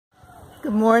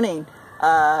Good morning.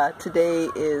 Today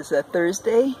is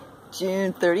Thursday,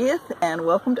 June 30th, and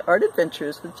welcome to Art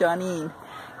Adventures with Joneen.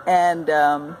 And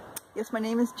yes, my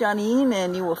name is Joneen,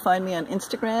 and you will find me on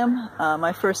Instagram.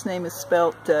 My first name is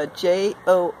spelled Joneen.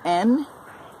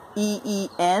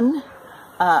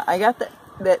 I got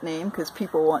that name because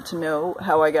people want to know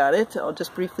how I got it. I'll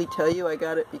just briefly tell you I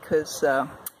got it because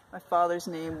my father's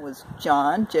name was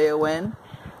John, Jon,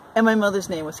 and my mother's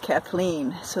name was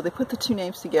Kathleen. So they put the two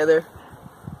names together.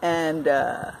 And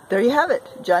there you have it,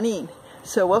 Joneen.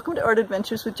 So welcome to Art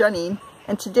Adventures with Joneen.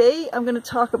 And today I'm going to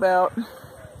talk about,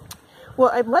 well,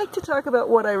 I'd like to talk about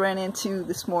what I ran into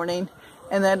this morning,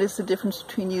 and that is the difference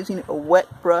between using a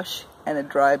wet brush and a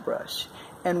dry brush,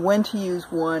 and when to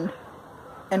use one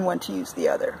and when to use the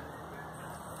other.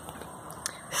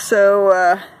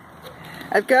 So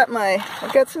I've got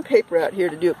some paper out here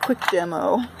to do a quick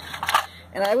demo,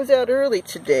 and I was out early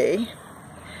today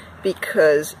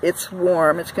because it's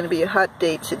warm. It's going to be a hot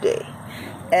day today.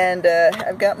 And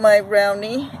I've got my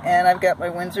Roundie and I've got my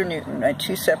Winsor Newton, my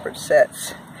two separate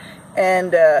sets.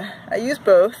 And I use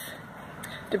both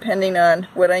depending on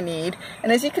what I need.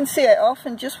 And as you can see, I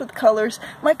often, just with colors,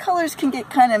 my colors can get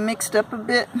kind of mixed up a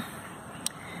bit.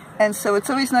 And so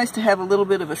it's always nice to have a little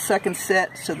bit of a second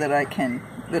set so that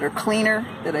that are cleaner,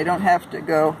 that I don't have to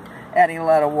go adding a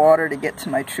lot of water to get to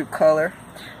my true color.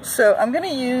 So I'm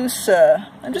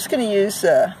just going to use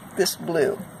this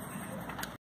blue.